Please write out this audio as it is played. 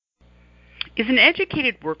Is an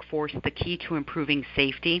educated workforce the key to improving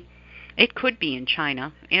safety? It could be in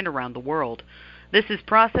China and around the world. This is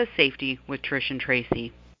Process Safety with Trish and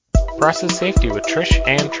Tracy. Process Safety with Trish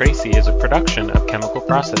and Tracy is a production of Chemical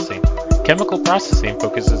Processing. Chemical Processing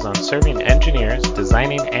focuses on serving engineers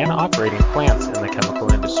designing and operating plants in the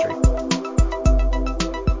chemical industry.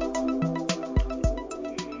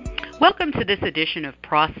 Welcome to this edition of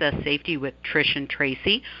Process Safety with Trish and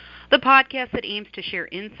Tracy, the podcast that aims to share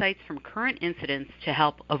insights from current incidents to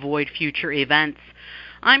help avoid future events.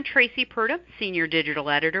 I'm Tracy Purda, Senior Digital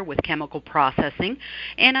Editor with Chemical Processing,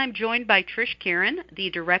 and I'm joined by Trish Kieran, the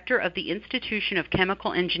Director of the Institution of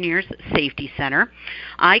Chemical Engineers Safety Center.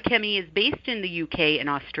 iChemie is based in the UK and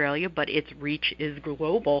Australia, but its reach is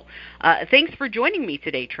global. Thanks for joining me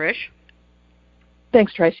today, Trish.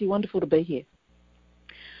 Thanks, Tracy. Wonderful to be here.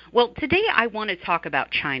 Well, today I want to talk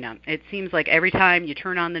about China. It seems like every time you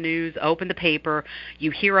turn on the news, open the paper,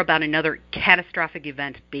 you hear about another catastrophic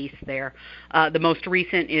event based there. The most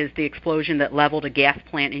recent is the explosion that leveled a gas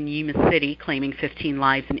plant in Yuma City, claiming 15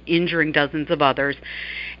 lives and injuring dozens of others.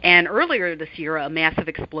 And earlier this year, a massive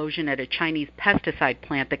explosion at a Chinese pesticide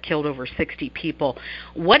plant that killed over 60 people.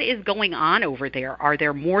 What is going on over there? Are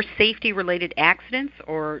there more safety-related accidents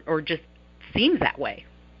or just seems that way?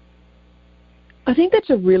 I think that's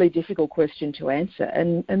a really difficult question to answer,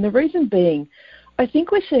 and the reason being, I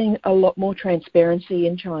think we're seeing a lot more transparency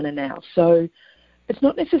in China now. So it's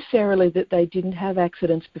not necessarily that they didn't have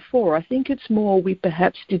accidents before. I think it's more we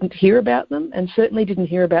perhaps didn't hear about them, and certainly didn't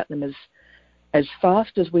hear about them as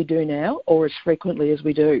fast as we do now or as frequently as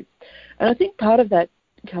we do. And I think part of that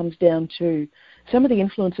comes down to some of the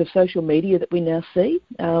influence of social media that we now see.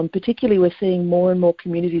 Particularly we're seeing more and more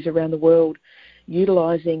communities around the world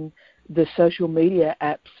utilising the social media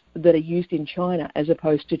apps that are used in China as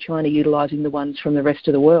opposed to China utilising the ones from the rest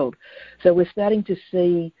of the world. So we're starting to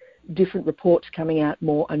see different reports coming out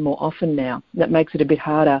more and more often now. That makes it a bit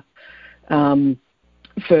harder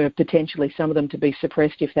for potentially some of them to be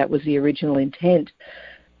suppressed if that was the original intent.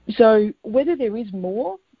 So whether there is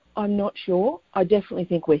more, I'm not sure. I definitely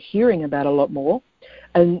think we're hearing about a lot more.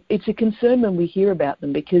 And it's a concern when we hear about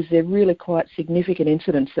them because they're really quite significant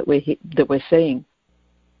incidents that we're seeing.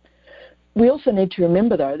 We also need to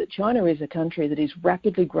remember, though, that China is a country that is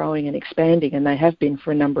rapidly growing and expanding, and they have been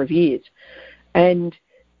for a number of years. And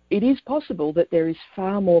it is possible that there is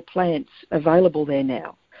far more plants available there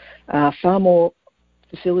now, far more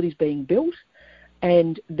facilities being built,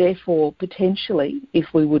 and therefore potentially, if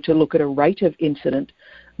we were to look at a rate of incident,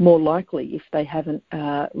 more likely if they haven't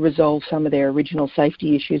resolved some of their original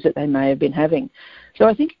safety issues that they may have been having. So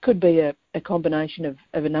I think it could be a combination of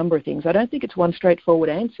a number of things. I don't think it's one straightforward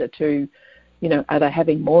answer to, are they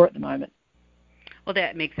having more at the moment? Well,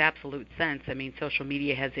 that makes absolute sense. I mean, social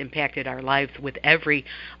media has impacted our lives with every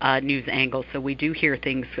news angle, so we do hear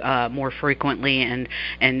things more frequently, and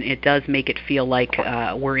it does make it feel like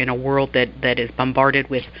we're in a world that is bombarded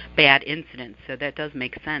with bad incidents, so that does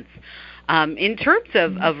make sense. In terms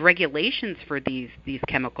of regulations for these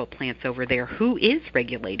chemical plants over there, who is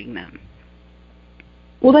regulating them?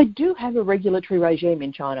 Well, they do have a regulatory regime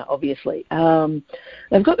in China, obviously.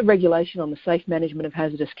 They've got the regulation on the safe management of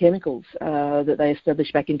hazardous chemicals that they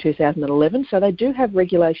established back in 2011, so they do have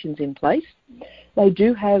regulations in place. They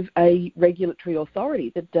do have a regulatory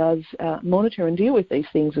authority that does monitor and deal with these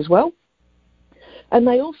things as well. And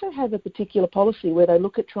they also have a particular policy where they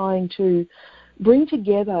look at trying to bring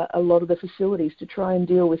together a lot of the facilities to try and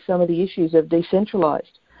deal with some of the issues of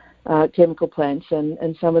decentralised chemical plants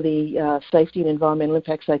and some of the safety and environmental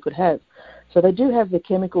impacts they could have. So they do have the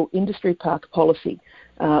Chemical Industry Park policy,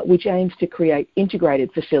 which aims to create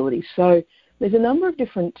integrated facilities. So there's a number of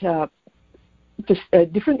different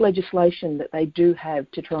legislation that they do have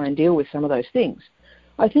to try and deal with some of those things.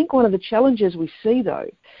 I think one of the challenges we see, though,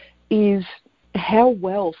 is how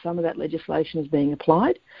well some of that legislation is being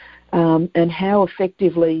applied and how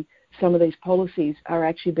effectively some of these policies are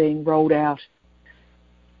actually being rolled out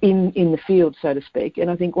in the field, so to speak. And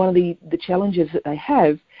I think one of the challenges that they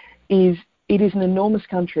have is it is an enormous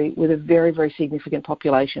country with a very, very significant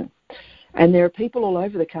population. And there are people all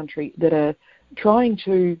over the country that are trying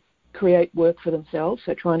to create work for themselves,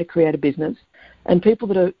 so trying to create a business, and people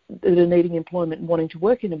that are needing employment and wanting to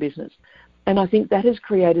work in a business. And I think that has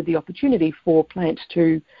created the opportunity for plants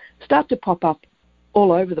to start to pop up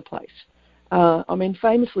all over the place.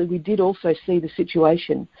 Famously, we did also see the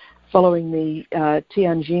situation following the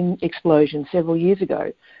Tianjin explosion several years ago,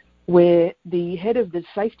 where the head of the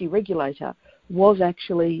safety regulator was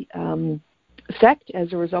actually sacked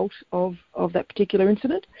as a result of that particular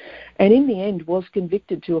incident, and in the end was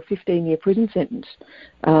convicted to a 15-year prison sentence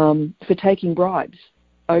for taking bribes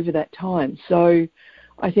over that time. So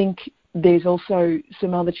I think there's also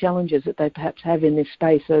some other challenges that they perhaps have in this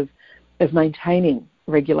space of maintaining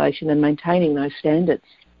regulation and maintaining those standards.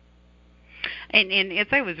 And as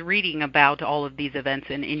I was reading about all of these events,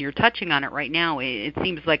 and you're touching on it right now, it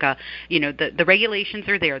seems like the regulations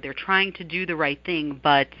are there. They're trying to do the right thing,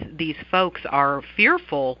 but these folks are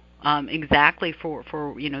fearful exactly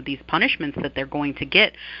for these punishments that they're going to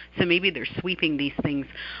get. So maybe they're sweeping these things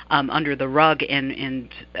under the rug, and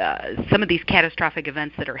some of these catastrophic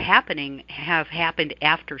events that are happening have happened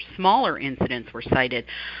after smaller incidents were cited.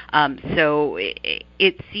 So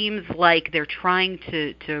it seems like they're trying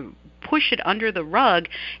to push it under the rug,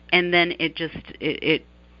 and then it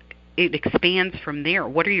expands from there.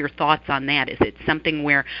 What are your thoughts on that? Is it something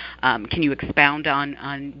where, can you expound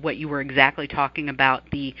on what you were exactly talking about?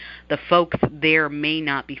 The folks there may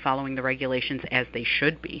not be following the regulations as they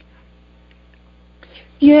should be.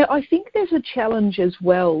 Yeah, I think there's a challenge as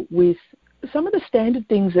well with some of the standard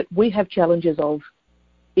things that we have challenges of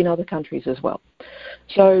in other countries as well.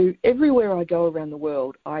 So everywhere I go around the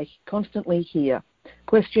world, I constantly hear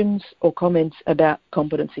questions or comments about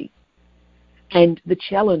competency and the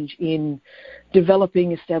challenge in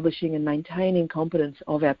developing, establishing and maintaining competence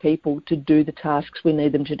of our people to do the tasks we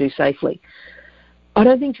need them to do safely. I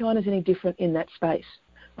don't think China's any different in that space.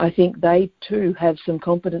 I think they too have some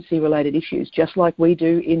competency related issues, just like we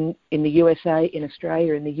do in the USA, in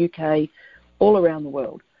Australia, in the UK, all around the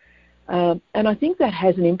world. And I think that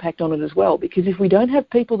has an impact on it as well, because if we don't have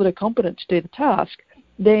people that are competent to do the task,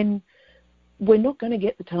 then we're not going to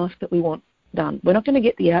get the task that we want done. We're not going to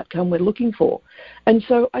get the outcome we're looking for. And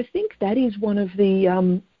so I think that is one of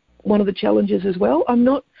the challenges as well.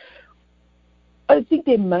 I think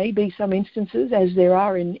there may be some instances, as there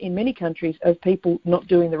are in many countries, of people not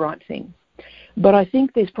doing the right thing. But I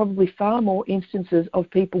think there's probably far more instances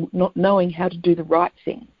of people not knowing how to do the right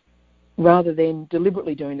thing rather than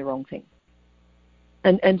deliberately doing the wrong thing.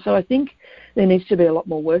 And so I think there needs to be a lot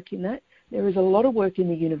more work in that. There is a lot of work in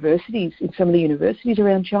the universities, in some of the universities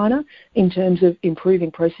around China, in terms of improving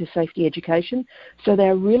process safety education. So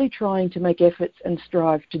they're really trying to make efforts and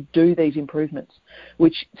strive to do these improvements,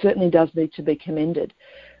 which certainly does need to be commended.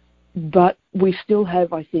 But we still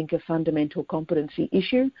have, I think, a fundamental competency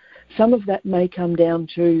issue. Some of that may come down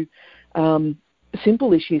to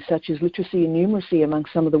simple issues such as literacy and numeracy among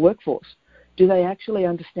some of the workforce. Do they actually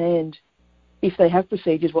understand, if they have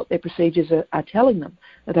procedures, what their procedures are telling them?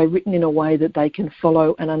 Are they written in a way that they can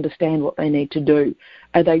follow and understand what they need to do?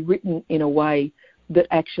 Are they written in a way that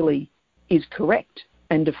actually is correct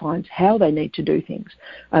and defines how they need to do things?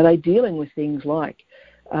 Are they dealing with things like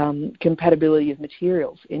compatibility of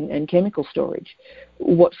materials and chemical storage?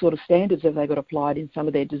 What sort of standards have they got applied in some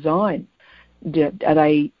of their design? Are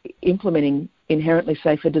they implementing inherently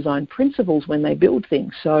safer design principles when they build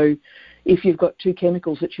things? So if you've got two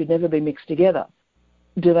chemicals that should never be mixed together,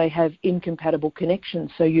 do they have incompatible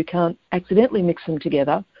connections so you can't accidentally mix them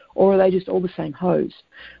together, or are they just all the same hose?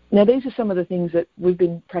 Now, these are some of the things that we've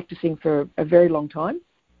been practicing for a very long time.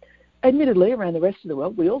 Admittedly, around the rest of the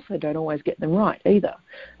world, we also don't always get them right either.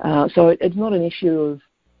 So it's not an issue of,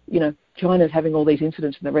 China's having all these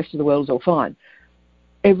incidents and the rest of the world is all fine.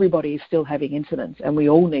 Everybody is still having incidents, and we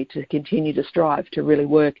all need to continue to strive to really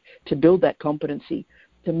work to build that competency,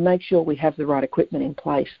 to make sure we have the right equipment in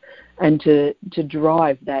place, and to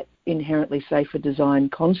drive that inherently safer design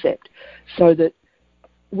concept so that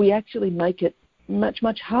we actually make it much,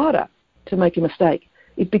 much harder to make a mistake.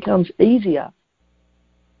 It becomes easier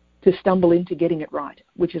to stumble into getting it right,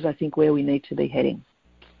 which is, I think, where we need to be heading.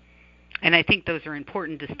 And I think those are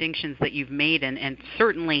important distinctions that you've made, and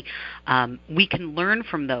certainly we can learn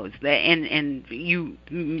from those. And you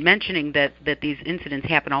mentioning that these incidents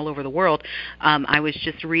happen all over the world, I was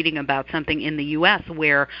just reading about something in the U.S.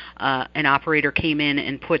 where an operator came in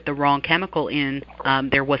and put the wrong chemical in.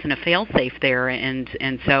 There wasn't a fail-safe there, and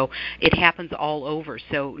so it happens all over.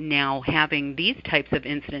 So now having these types of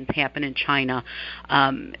incidents happen in China,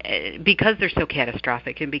 because they're so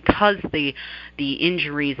catastrophic and because the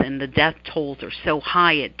injuries and the death tolls are so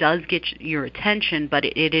high, it does get your attention, but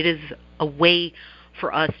it is a way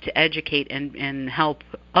for us to educate and help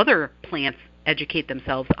other plants educate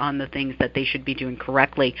themselves on the things that they should be doing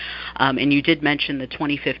correctly. And you did mention the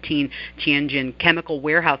 2015 Tianjin chemical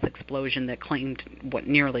warehouse explosion that claimed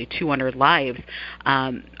nearly 200 lives.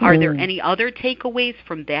 Are there any other takeaways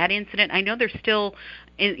from that incident? I know they're still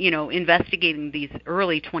investigating these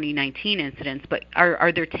early 2019 incidents, but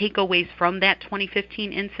are there takeaways from that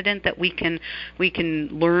 2015 incident that we can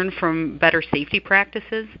learn from better safety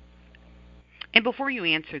practices? And before you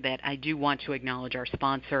answer that, I do want to acknowledge our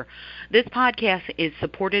sponsor. This podcast is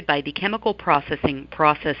supported by the Chemical Processing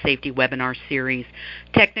Process Safety Webinar Series.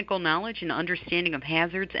 Technical knowledge and understanding of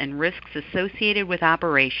hazards and risks associated with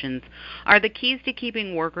operations are the keys to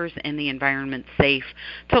keeping workers and the environment safe.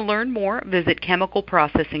 To learn more, visit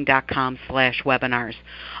chemicalprocessing.com/webinars.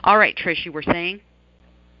 All right, Trish, you were saying?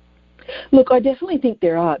 Look, I definitely think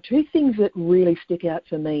there are. Two things that really stick out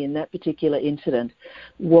for me in that particular incident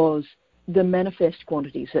was the manifest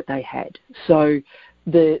quantities that they had. So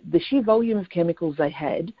the sheer volume of chemicals they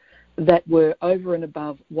had that were over and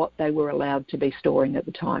above what they were allowed to be storing at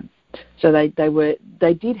the time. So they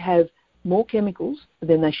did have more chemicals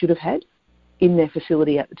than they should have had in their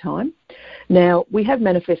facility at the time. Now, we have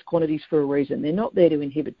manifest quantities for a reason. They're not there to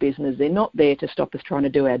inhibit business. They're not there to stop us trying to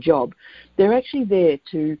do our job. They're actually there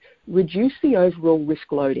to reduce the overall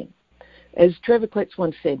risk loading. As Trevor Kletz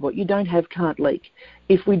once said, what you don't have can't leak.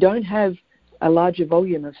 If we don't have a larger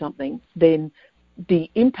volume of something, then the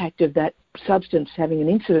impact of that substance having an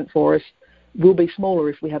incident for us will be smaller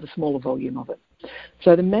if we have a smaller volume of it.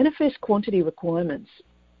 So the manifest quantity requirements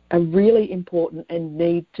are really important and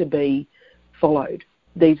need to be followed.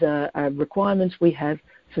 These are requirements we have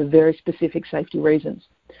for very specific safety reasons.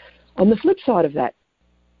 On the flip side of that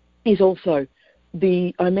is also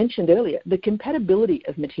I mentioned earlier, the compatibility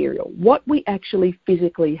of material, what we actually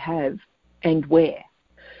physically have and where.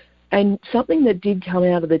 And something that did come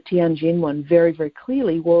out of the Tianjin one very, very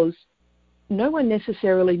clearly was no one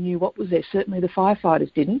necessarily knew what was there. Certainly the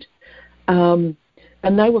firefighters didn't. And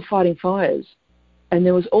they were fighting fires. And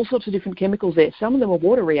there was all sorts of different chemicals there. Some of them were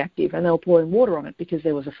water reactive, and they were pouring water on it because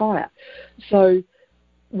there was a fire. So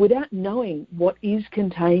without knowing what is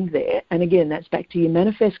contained there, and again, that's back to your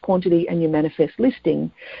manifest quantity and your manifest listing,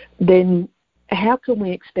 then how can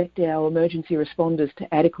we expect our emergency responders to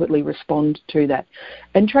adequately respond to that?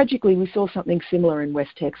 And tragically, we saw something similar in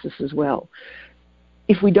West Texas as well.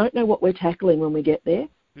 If we don't know what we're tackling when we get there,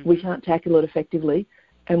 we can't tackle it effectively,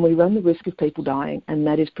 and we run the risk of people dying, and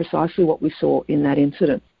that is precisely what we saw in that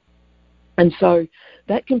incident. And so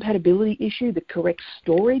that compatibility issue, the correct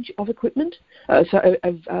storage of equipment, of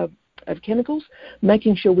chemicals,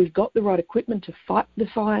 making sure we've got the right equipment to fight the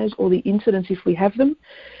fires or the incidents if we have them,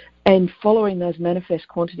 and following those manifest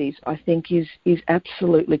quantities, I think is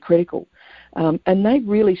absolutely critical. And they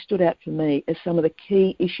really stood out for me as some of the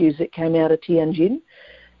key issues that came out of Tianjin.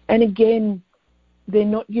 And again, they're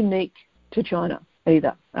not unique to China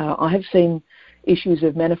either. I have seen issues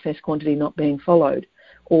of manifest quantity not being followed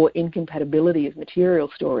or incompatibility of material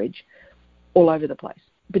storage all over the place,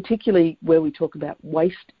 particularly where we talk about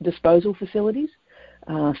waste disposal facilities,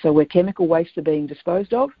 so where chemical waste are being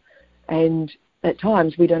disposed of, and at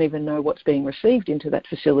times we don't even know what's being received into that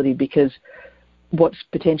facility because what's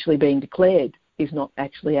potentially being declared is not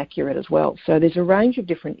actually accurate as well. So there's a range of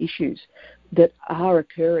different issues that are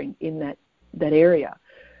occurring in that area.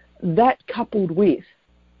 That coupled with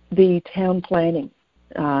the town planning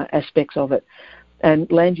aspects of it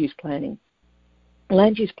and land use planning.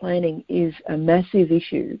 Land use planning is a massive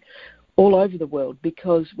issue all over the world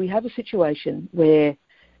because we have a situation where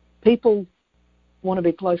people want to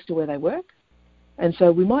be close to where they work, and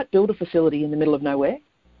so we might build a facility in the middle of nowhere,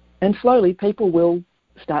 and slowly people will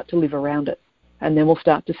start to live around it. And then we'll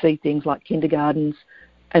start to see things like kindergartens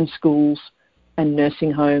and schools and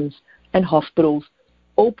nursing homes and hospitals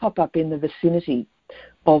all pop up in the vicinity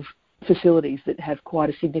of facilities that have quite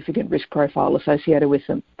a significant risk profile associated with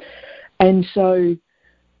them. And so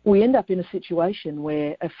we end up in a situation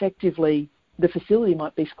where effectively the facility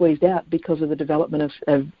might be squeezed out because of the development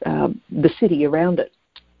of the city around it.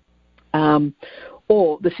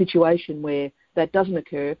 Or the situation where that doesn't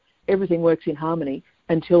occur, everything works in harmony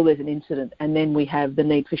until there's an incident, and then we have the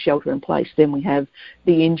need for shelter in place. Then we have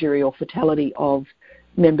the injury or fatality of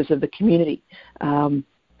members of the community. And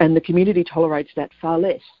the community tolerates that far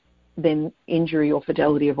less than injury or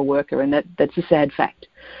fatality of a worker, and that's a sad fact.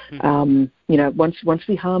 Once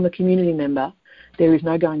we harm a community member, there is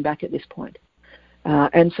no going back at this point.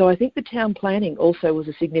 And so I think the town planning also was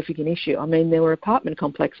a significant issue. I mean, there were apartment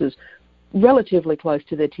complexes relatively close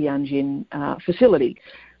to the Tianjin facility.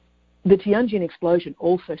 The Tianjin explosion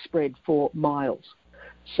also spread for miles.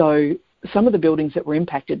 So some of the buildings that were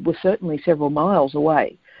impacted were certainly several miles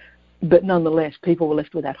away. But nonetheless, people were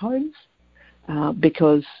left without homes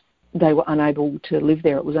because they were unable to live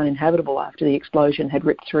there. It was uninhabitable after the explosion had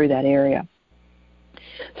ripped through that area.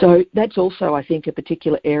 So that's also, I think, a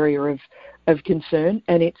particular area of concern.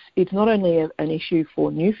 And it's not only an issue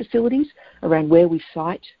for new facilities around where we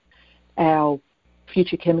site our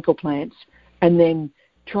future chemical plants and then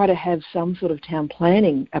try to have some sort of town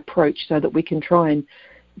planning approach so that we can try and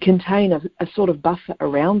contain a sort of buffer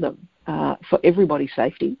around them for everybody's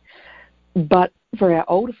safety. But for our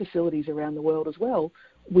older facilities around the world as well,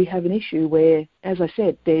 we have an issue where, as I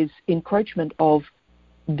said, there's encroachment of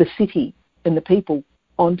the city and the people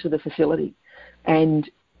onto the facility. And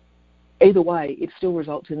either way, it still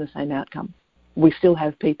results in the same outcome. We still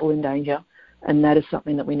have people in danger, and that is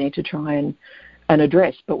something that we need to try and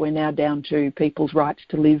address. But we're now down to people's rights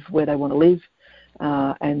to live where they want to live,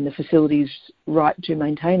 and the facility's right to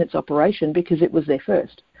maintain its operation because it was there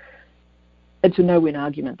first. It's a no-win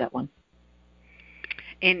argument, that one.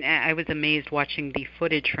 And I was amazed watching the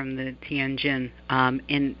footage from the Tianjin,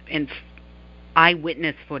 and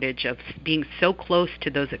eyewitness footage of being so close to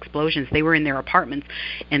those explosions. They were in their apartments,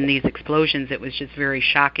 and these explosions, it was just very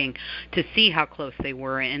shocking to see how close they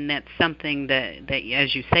were. And that's something that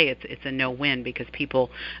as you say, it's a no-win, because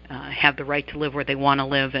people have the right to live where they want to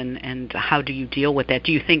live, and how do you deal with that?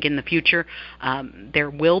 Do you think in the future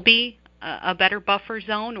there will be a better buffer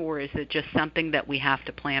zone, or is it just something that we have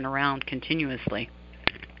to plan around continuously?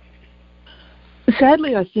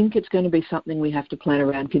 Sadly, I think it's going to be something we have to plan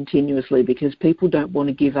around continuously, because people don't want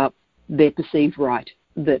to give up their perceived right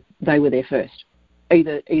that they were there first,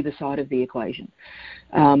 either side of the equation.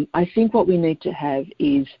 I think what we need to have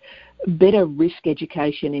is better risk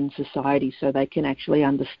education in society so they can actually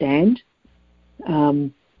understand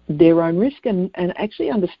their own risk and actually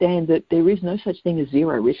understand that there is no such thing as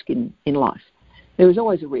zero risk in life. There is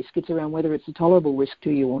always a risk. It's around whether it's a tolerable risk to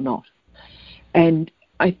you or not. And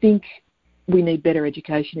I think we need better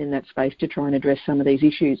education in that space to try and address some of these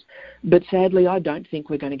issues. But sadly, I don't think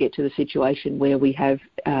we're going to get to the situation where we have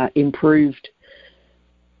improved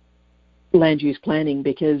land use planning,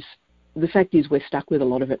 because the fact is we're stuck with a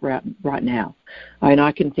lot of it right now. And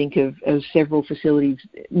I can think of several facilities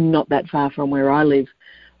not that far from where I live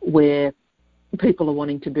where people are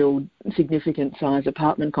wanting to build significant size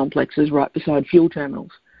apartment complexes right beside fuel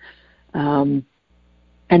terminals.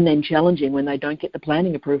 And then challenging when they don't get the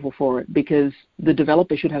planning approval for it, because the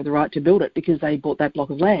developer should have the right to build it because they bought that block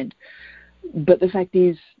of land. But the fact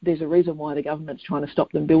is, there's a reason why the government's trying to stop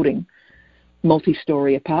them building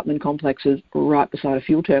multi-storey apartment complexes right beside a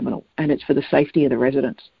fuel terminal, and it's for the safety of the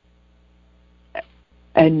residents.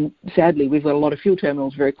 And sadly, we've got a lot of fuel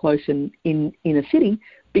terminals very close in a city,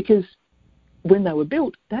 because when they were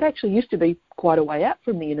built, that actually used to be quite a way out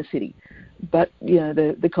from the inner city. But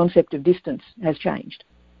the concept of distance has changed.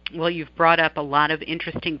 Well, you've brought up a lot of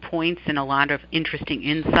interesting points and a lot of interesting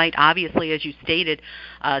insight. Obviously, as you stated,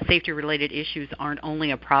 safety-related issues aren't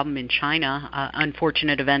only a problem in China.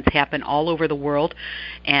 Unfortunate events happen all over the world,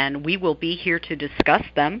 and we will be here to discuss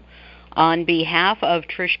them. On behalf of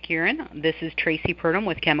Trish Kieran, this is Tracy Purdom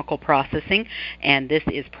with Chemical Processing, and this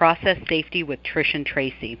is Process Safety with Trish and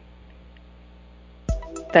Tracy.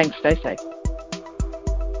 Thanks. Stay safe.